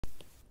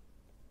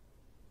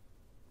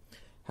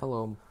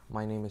Hello,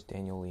 my name is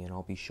Daniel Lee and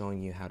I'll be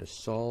showing you how to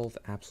solve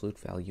absolute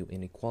value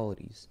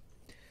inequalities.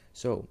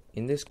 So,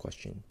 in this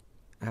question,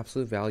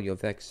 absolute value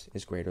of x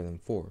is greater than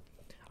 4.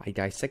 I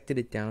dissected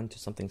it down to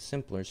something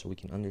simpler so we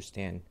can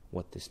understand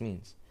what this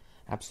means.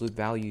 Absolute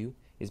value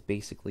is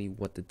basically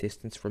what the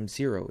distance from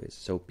 0 is.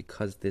 So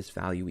because this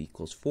value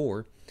equals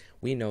 4,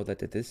 we know that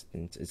the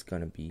distance is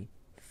going to be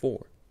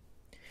 4.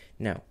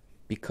 Now,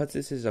 because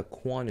this is a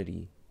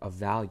quantity of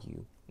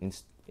value,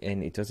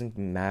 and it doesn't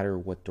matter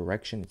what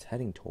direction it's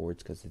heading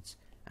towards because it's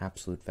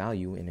absolute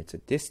value and it's a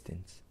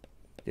distance,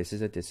 this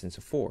is a distance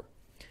of 4.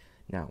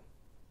 Now,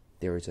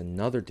 there is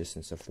another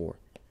distance of 4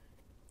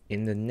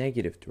 in the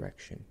negative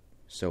direction.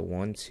 So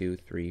 1, 2,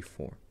 3,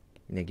 4.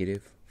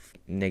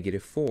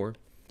 Negative 4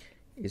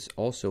 is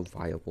also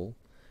viable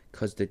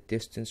because the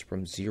distance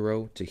from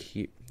 0 to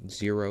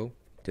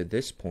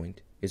this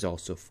point is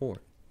also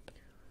 4.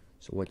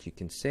 So what you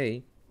can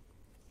say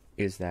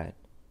is that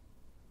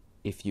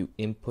if you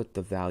input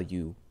the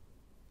value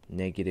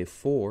negative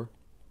 4,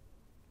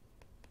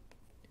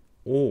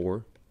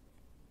 or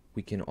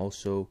we can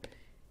also,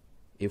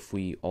 if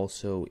we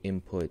also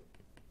input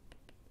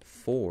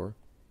 4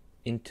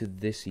 into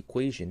this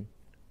equation,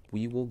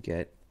 we will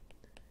get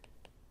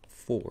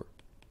 4.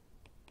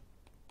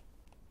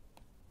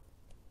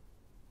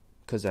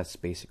 Because that's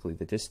basically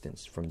the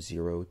distance from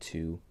 0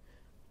 to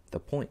the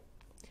point.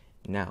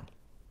 Now,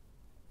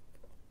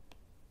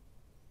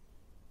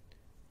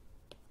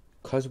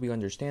 because we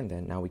understand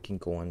that, now we can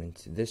go on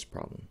into this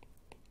problem.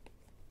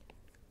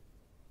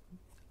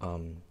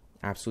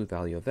 Absolute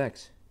value of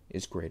x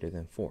is greater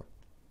than 4.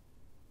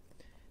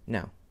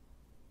 Now,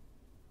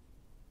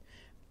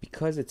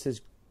 because it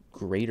says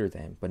greater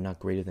than, but not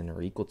greater than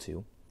or equal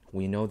to,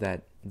 we know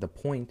that the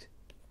point,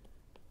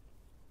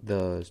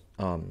 the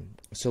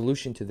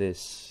solution to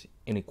this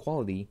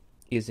inequality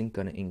isn't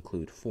going to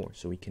include 4.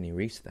 So we can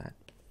erase that.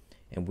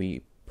 And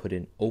we put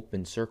an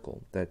open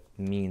circle. That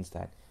means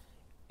that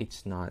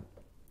it's not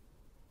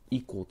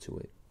equal to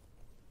it.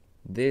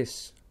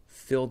 This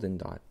filled in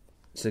dot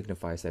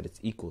signifies that it's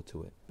equal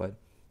to it, but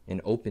an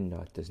open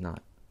dot does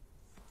not.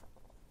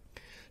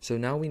 So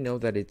now we know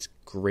that it's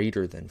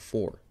greater than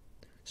 4.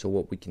 So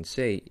what we can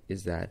say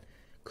is that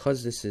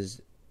because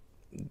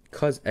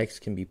x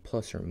can be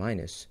plus or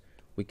minus,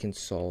 we can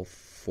solve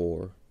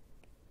for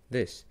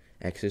this.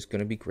 X is going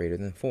to be greater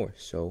than 4.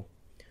 So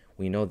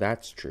we know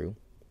that's true.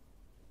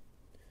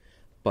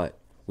 But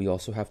we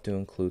also have to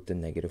include the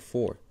negative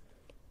 4.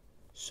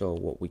 So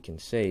what we can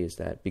say is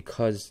that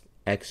because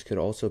x could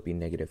also be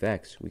negative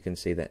x, we can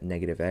say that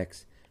negative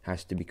x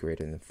has to be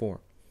greater than 4.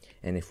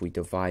 And if we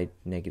divide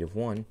negative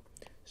 1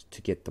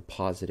 to get the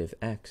positive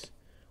x,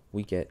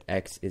 we get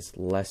x is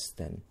less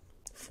than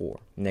 4,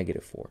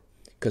 negative 4.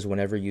 Because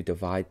whenever you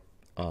divide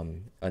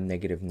a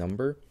negative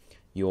number,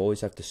 you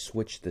always have to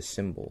switch the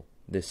symbol,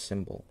 this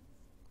symbol.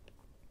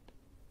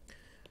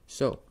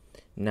 So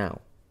now,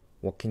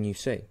 what can you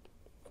say?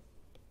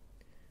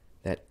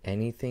 That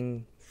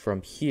anything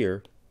from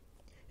here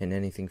and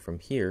anything from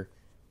here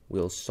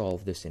will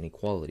solve this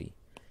inequality.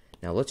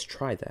 Now let's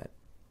try that.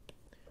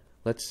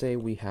 Let's say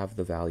we have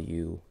the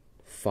value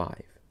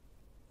 5.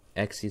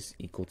 X is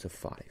equal to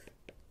 5.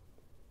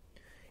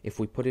 If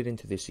we put it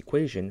into this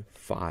equation,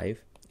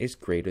 5 is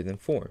greater than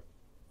 4,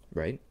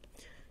 right?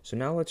 So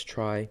now let's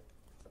try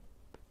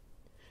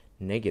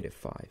negative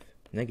 5.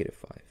 Negative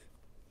 5.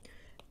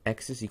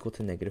 X is equal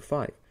to negative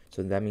 5.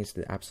 So that means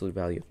the absolute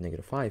value of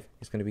negative 5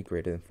 is going to be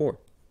greater than 4.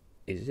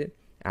 Is it?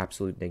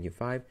 Absolute negative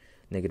 5.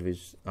 Negative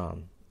is,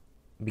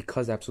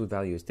 because absolute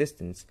value is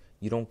distance,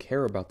 you don't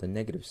care about the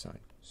negative sign.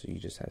 So you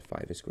just have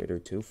 5 is greater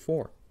to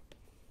 4.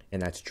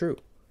 And that's true.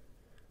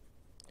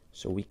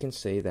 So we can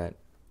say that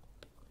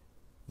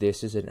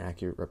this is an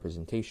accurate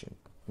representation.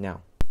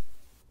 Now,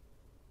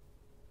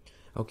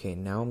 okay,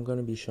 now I'm going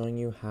to be showing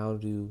you how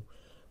to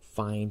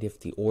find if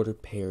the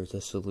ordered pair is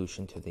a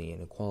solution to the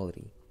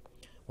inequality.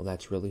 Well,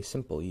 that's really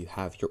simple. You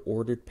have your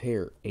ordered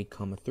pair 8,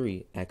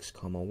 3, x,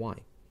 y.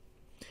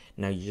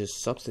 Now you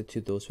just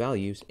substitute those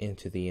values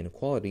into the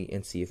inequality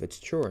and see if it's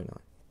true or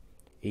not.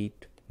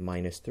 8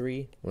 minus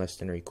 3 less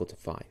than or equal to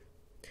 5.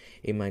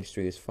 8 minus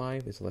 3 is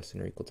 5 is less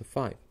than or equal to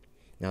 5.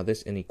 Now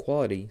this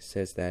inequality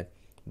says that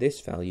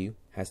this value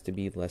has to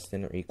be less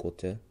than or equal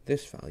to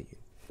this value.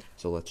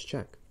 So let's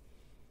check.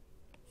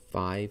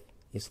 5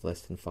 is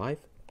less than 5?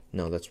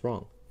 No, that's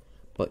wrong.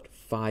 But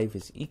 5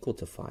 is equal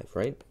to 5,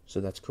 right?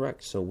 So that's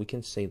correct. So we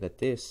can say that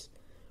this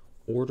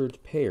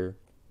ordered pair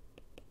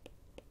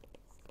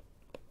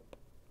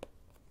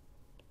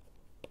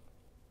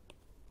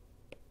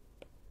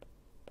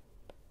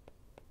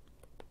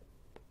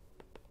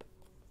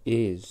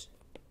is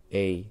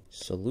a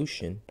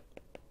solution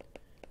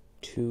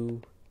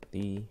to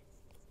the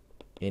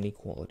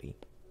inequality.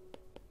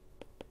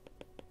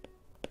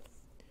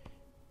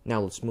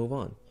 Now let's move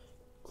on.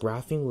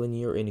 Graphing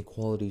linear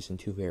inequalities in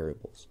two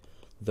variables.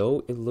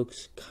 Though it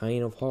looks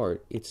kind of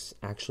hard, it's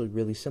actually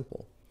really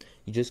simple.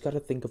 You just got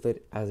to think of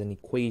it as an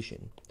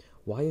equation.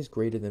 Y is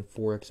greater than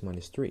 4x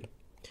minus 3.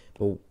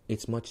 But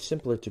it's much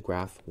simpler to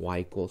graph y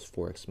equals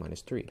 4x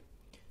minus 3.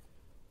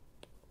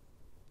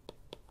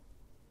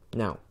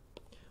 Now,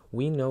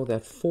 we know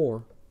that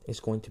 4 is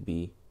going to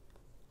be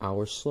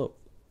our slope.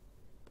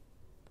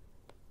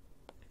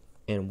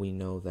 And we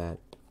know that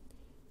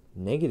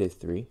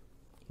 -3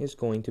 is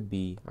going to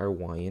be our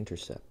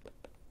y-intercept.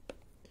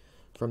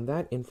 From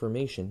that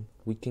information,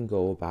 we can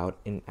go about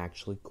and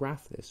actually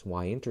graph this.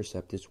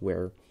 Y-intercept is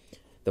where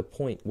the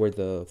point where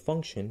the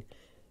function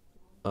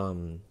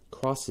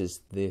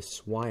crosses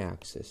this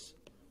y-axis.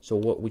 So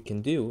what we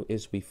can do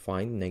is we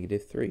find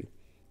 -3.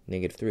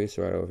 -3 is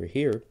right over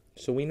here.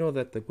 So we know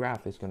that the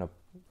graph is going to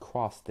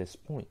cross this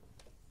point.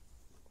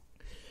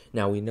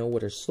 Now we know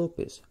what our slope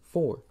is,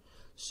 4.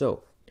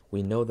 So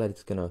we know that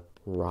it's going to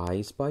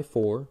rise by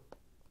 4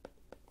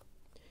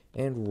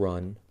 and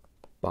run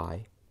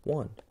by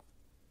 1.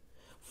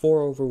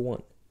 4 over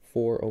 1.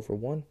 4 over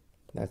 1,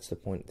 that's the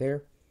point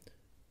there.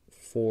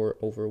 4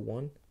 over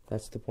 1,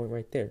 that's the point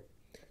right there.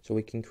 So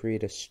we can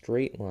create a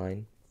straight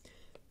line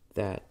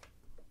that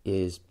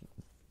is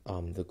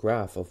the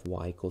graph of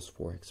y equals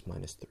 4x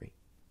minus 3.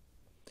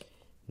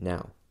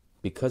 Now,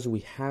 because we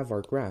have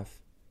our graph,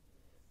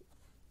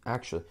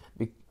 actually,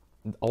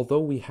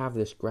 although we have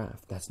this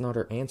graph, that's not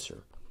our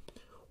answer.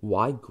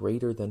 Y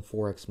greater than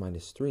 4x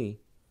minus 3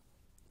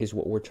 is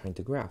what we're trying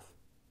to graph.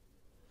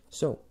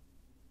 So,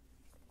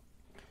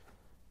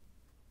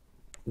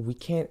 we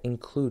can't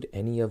include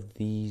any of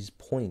these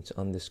points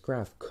on this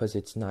graph because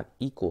it's not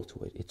equal to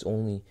it. It's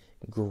only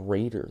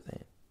greater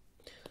than.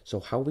 So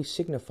how we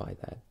signify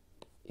that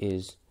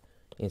is,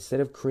 instead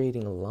of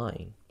creating a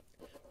line,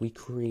 we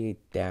create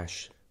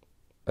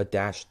a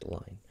dashed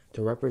line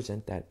to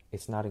represent that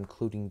it's not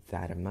including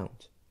that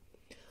amount.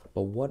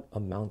 But what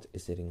amount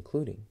is it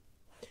including?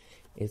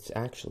 It's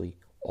actually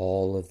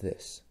all of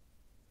this.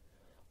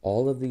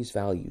 All of these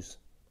values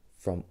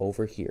from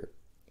over here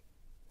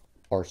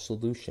are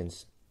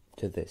solutions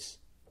to this.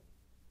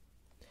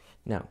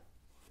 Now,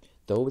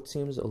 though it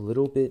seems a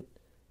little bit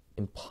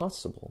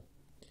impossible,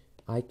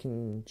 I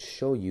can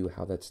show you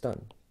how that's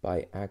done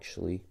by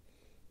actually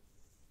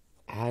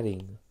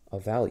adding a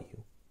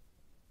value.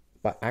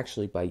 By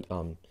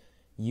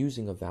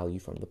using a value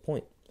from the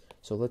point.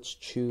 So let's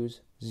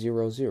choose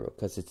 0, 0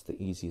 because it's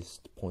the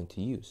easiest point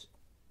to use.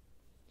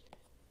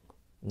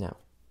 Now,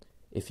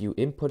 if you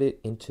input it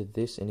into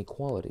this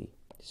inequality,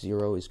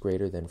 0 is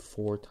greater than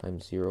 4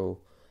 times 0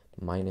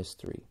 minus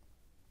 3.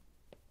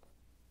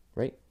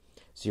 Right?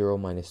 0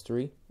 minus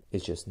 3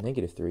 is just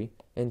 -3,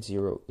 and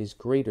 0 is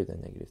greater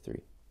than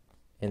 -3.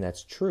 And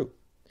that's true.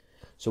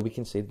 So we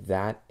can say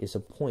that is a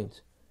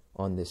point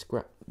on this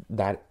graph.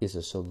 That is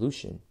a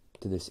solution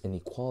to this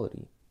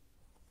inequality.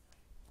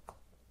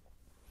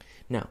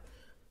 Now,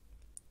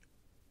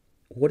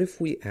 what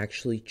if we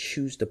actually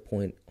choose the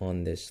point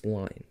on this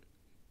line?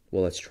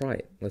 Well, let's try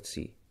it. Let's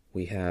see.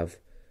 We have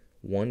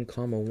 1,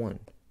 1.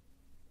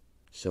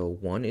 So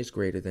 1 is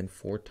greater than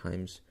 4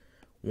 times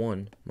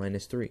 1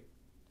 minus 3.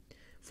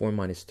 4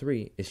 minus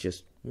 3 is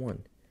just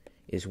 1.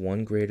 Is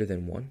 1 greater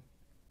than 1?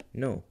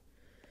 No.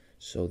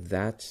 So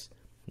that's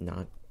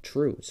not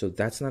true. So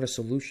that's not a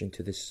solution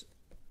to this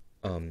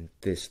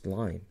this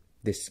line,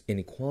 this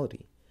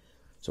inequality.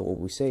 So what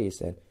we say is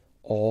that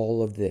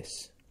all of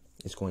this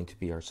is going to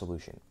be our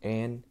solution,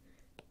 and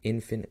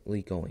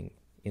infinitely going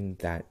in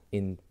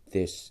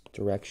this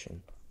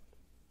direction.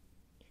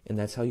 And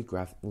that's how you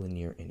graph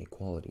linear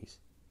inequalities.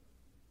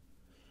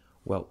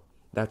 Well,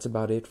 that's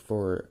about it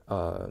for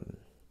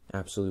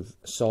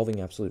solving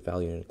absolute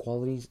value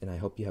inequalities, and I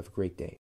hope you have a great day.